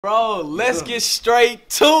Bro, let's get straight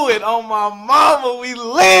to it. On my mama, we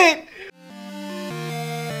lit.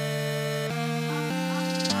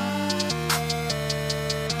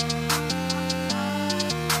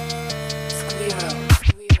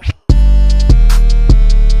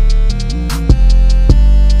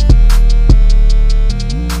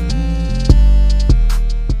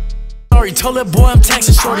 Told that boy I'm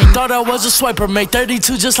taxing shorty. Thought I was a swiper, made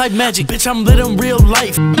 32 just like magic. Bitch, I'm lit in real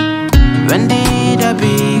life. When did I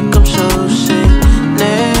become so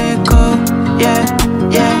cynical? Yeah,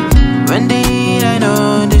 yeah. When did I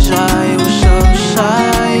know this I was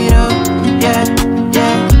suicidal? Yeah,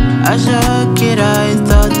 yeah. As a kid I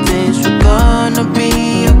thought things were gonna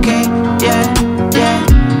be okay. Yeah, yeah.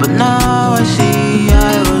 But now I see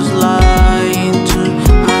I was lying to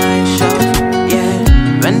myself. Yeah.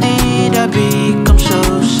 When did I become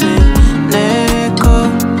so cynical?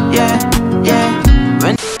 Yeah, yeah.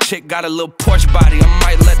 When chick got a little Porsche body, I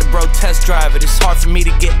might let the bro test drive it. It's hard for me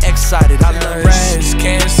to get excited. I love rash,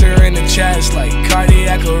 cancer in the chest, like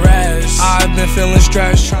cardiac arrest. I've been feeling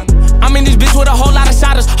stressed. I'm in this bitch with a whole lot of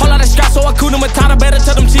shotters, whole lot of scraps, so I cool them a Matata. Better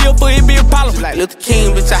tell them chill for it be a problem. Like Lil Tjay,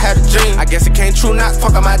 bitch, I had a dream. I guess it came true, not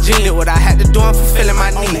fuck up my gene. Did what I had to do, I'm fulfilling my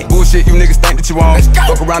need. Bullshit, you niggas think that you want.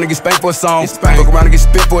 Fuck around and get spanked for a song. Fuck around and get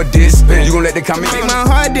spit for a diss. You gon' let that comment. Take my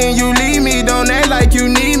heart, then you leave me. Don't act like you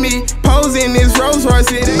need me. Posing this Rolls Royce.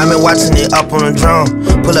 I've been watching it up on the drone.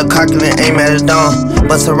 Pull a cock and aim at his dome.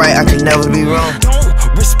 Bust her right, I could never be wrong. Don't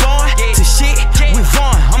respond to shit with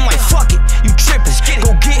Vaughn. I'm like, fuck it, you trippin',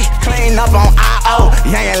 go get Clean up on I.O.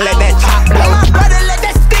 You ain't let that top blow. Brother, let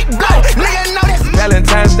that stick blow. Nigga know that's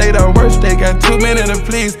Valentine's Day the worst, they got too many to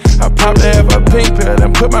please. I popped to have a pink pill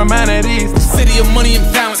and put my mind at ease. city of money and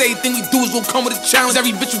balance. Everything we do is gon' come with a challenge.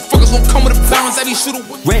 Every bitch we fuck is gon' come with a balance. Every shooter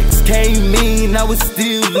Rex came in, I was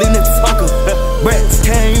still in the talker. Rex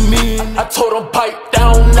came in. I told him pipe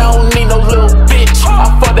down, I don't need no little bitch.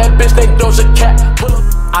 I fuck that bitch, they Doja Cat.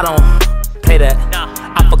 I don't play that.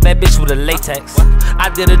 I fuck that bitch with a latex. I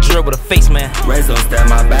did a drill with a face man. Raise don't stab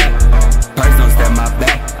my back. Purse don't stab my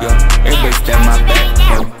back. Yeah, everybody stab my back.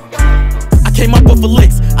 Yeah. I came up with a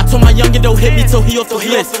licks. I told my youngin' don't hit me till he off the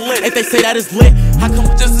list. If they say that is lit, how come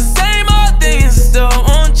just the same old things still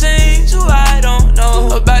won't change? Who I don't know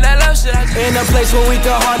about that love shit. In a place where we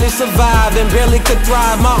could hardly survive and barely could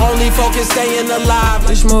thrive. My only focus staying alive.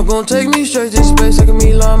 This smoke gon' take me straight to space like a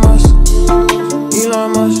Elon Musk. Elon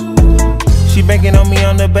Musk. She banking on me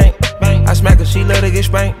on the bank. I smack her, she let her get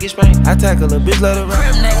spanked. I tackle her, bitch, let her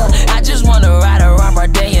ride. I just wanna ride a robber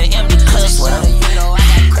day and empty clips. You know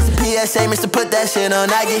I got PSA, Mr. Put that shit on,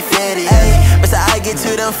 I get fitty. Mr. I get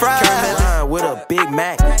to them fries. With a Big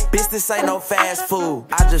Mac. Bitch, this ain't no fast food.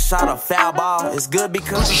 I just shot a foul ball. It's good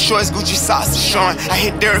because Gucci shorts, Gucci socks, Sean. I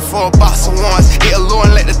hit Derek for a box of ones. Hit a low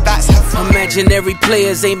and let the thoughts have fun. imaginary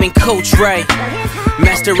players ain't been coached right.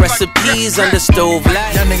 Master recipes under stove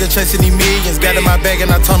light. Young nigga chasing these millions, got in my bag and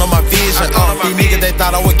I turned on my vision. These niggas, they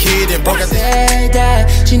thought I was a kid and broke out said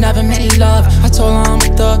that she never made love. I told her I'm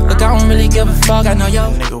a thug, look, I don't really give a fuck. I know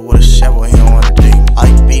yo nigga with a shovel, he don't wanna date. I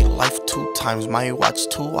beat life 2 times, my watch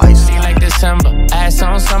 2 ice. See like December, ass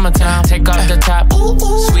on summertime. Take off the top,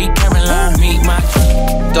 sweet Caroline, meet my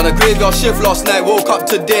Done a graveyard shift last night, woke up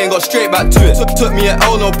today and got straight back to it. Took me an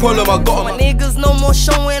L, no problem, I got my niggas no more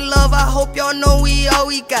showing love, I hope y'all know we all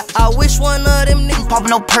we got. I wish one of them niggas Poppin'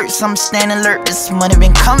 no perks, I'm standing alert. This money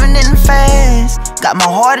been coming in fast. Got my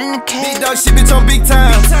heart in the cash. Big dog shit, bitch, on big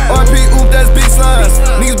time. RP, oop, that's big slimes.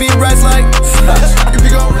 Niggas be rats like if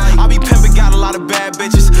you go right. I be pimpin', got a lot of bad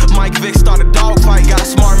bitches. Mike Vick start a dog fight, got a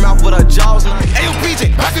smart mouth with her jaws like. Hey yo,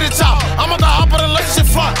 PJ, back to the top. I'm at the hop of the relationship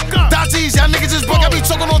front. That's easy, y'all niggas just broke. I be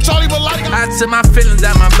choking on Charlie, but like I took my feelings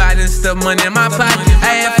out my body and stuff money in my pocket.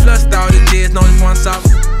 I had flushed all the J's, no one sauce.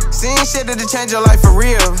 Seen shit that'll change your life for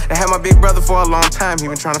real. I had my big brother for a long time, he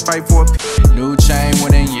been trying to fight for a New chain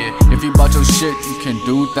winning, yeah. If you bought your shit, you can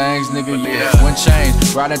do things, nigga, yeah. One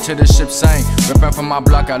change, right into the ship sank. Rippin' from my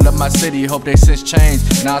block, I love my city, hope they since change.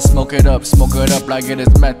 Now I smoke it up like it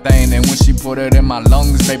is methane. And when she put it in my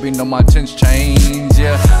lungs, baby, know my tints change,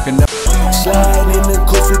 yeah. slide in the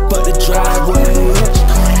goofy but the driveway.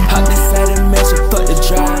 Hop inside and mess with but the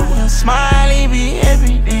driveway. Smiley be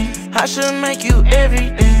everything. I should make you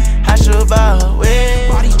everything. I should buy a way.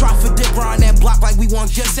 Bodies drop for dick round that block like we want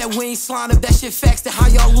just that. We ain't slime if that shit facts. Then how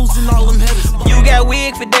y'all losing all them hitters? You got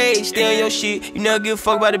wig for days, stay on your shit. You never give a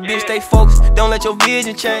fuck about the bitch, stay focused. Don't let your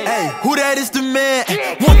vision change. Hey, who that is the man?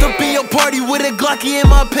 Want to be a party with a Glocky in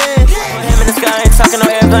my pants. Him in the sky ain't talking no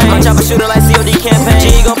airplane. I'm chopper shooter like COD campaign.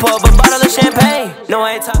 G gon' pour up a bottle of champagne. No,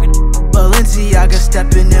 I ain't talking. Balenciaga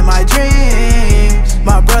stepping in my dreams.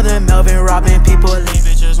 My brother Melvin robbing people.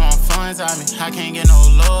 bitches on fun. one time me, I can't get no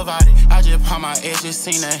love out it. I just pop my edge, just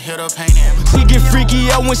seen that hit up painting. She get freaky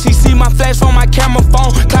out when she see my flash on my camera phone.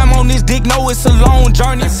 Climb on this dick, know it's a long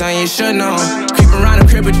journey. Son, you should know. Creep around the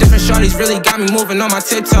crib with different shorties, really got me moving on my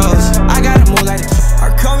tiptoes. I gotta move like this. I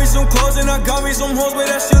cut me some clothes and I got me some hoes, but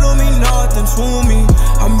that shit don't mean nothing to me.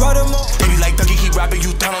 I'm riding more. Baby like Dougie, keep rapping you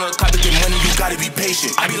down on the clock to get money, you gotta be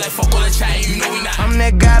patient. I be like, fuck all the chat, you know we not. I'm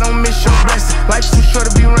that guy, don't miss your blessing. Life's too short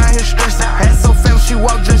to be around here stressing. Had so fam, she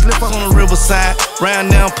walk dressed, lift up on the riverside. Round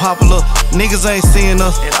now popular, niggas ain't seeing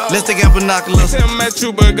us. Let's take out binoculars. Tell my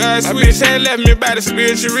true, but God sweet. She ain't left me by the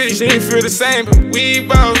spiritual rich. She ain't feel the same, but we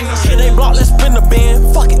both. Hit they block, let's spin the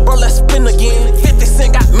band. Fuck it, bro, let's spin again. 50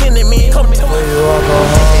 Cent got many men. Come to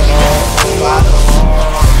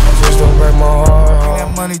just don't break my heart. Bring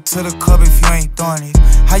that money to the club if you ain't throwing it.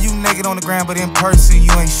 How you naked on the ground, but in person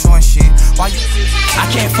you ain't showing shit? Why you? I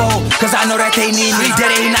can't fold, cause I know that they need me.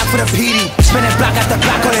 That ain't not for the PD. Spinning block after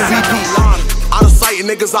block on the repeat. Out of sight,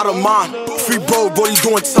 niggas out of mind. Free bro, you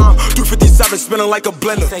doing time. 357 spinning like a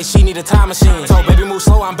blender. Say she need a time machine. Told baby move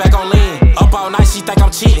slow, I'm back on lean. Up all night, she think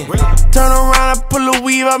I'm cheating. Turn around, I pull a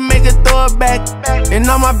weave, I make her throw it back. And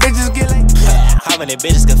all my bitches get like. How many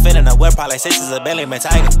bitches can fit in a whip? Probably 6 is a belly man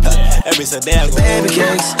tiger. Every so damn. Baby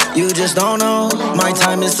cakes, you just don't know. My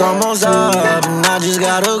time is almost up, and I just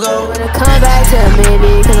gotta go. When I come back to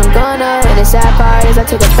maybe, cause I'm gonna. And the sad part is I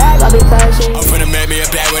took it back, I'll be pushing. I'm finna make me a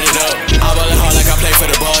bag with it up. I'm ballin' hard like I play for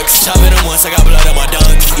the Bucks. Chopping them once, I got blood on my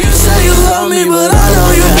dunk. You say you love me, but I know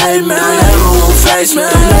you hate me. I never won't face me.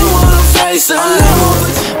 I never wanna face it.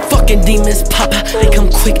 Fucking demons pop, they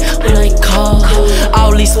come quick when I call.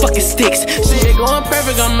 All these fucking sticks. Shit going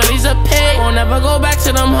perfect, I'm millies a pay. Won't never go back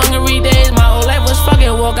to them hungry days. My whole life was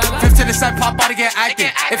fucking walk. 15 to 7 pop out to get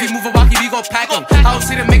active. If he move a walkie, we go pack him. I don't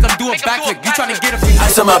see them make him do a backflip. You tryna get a free. I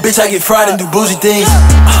saw my bitch, I get fried and do bougie things.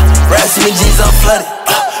 Raps in my jeans, I'm flooded.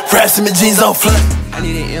 Raps in my jeans, I'm flooded. I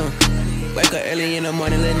need an M. Wake up early in the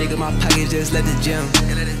morning, little nigga, my pocket just let the gym.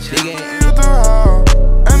 Nigga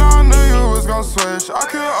and I knew you was gon' switch. I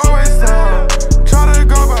could always tell. Try to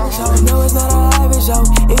go back. No, it's not a live show.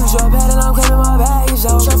 It was your bad and I'm claiming my bag,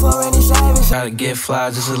 so for any savage. Gotta get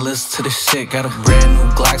fly just to listen to the shit. Got a brand new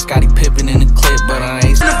Glock, Scotty Pippen in the clip, but I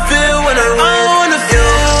ain't. I wanna feel when I wanna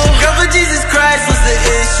feel. God for Jesus Christ, what's the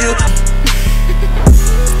issue?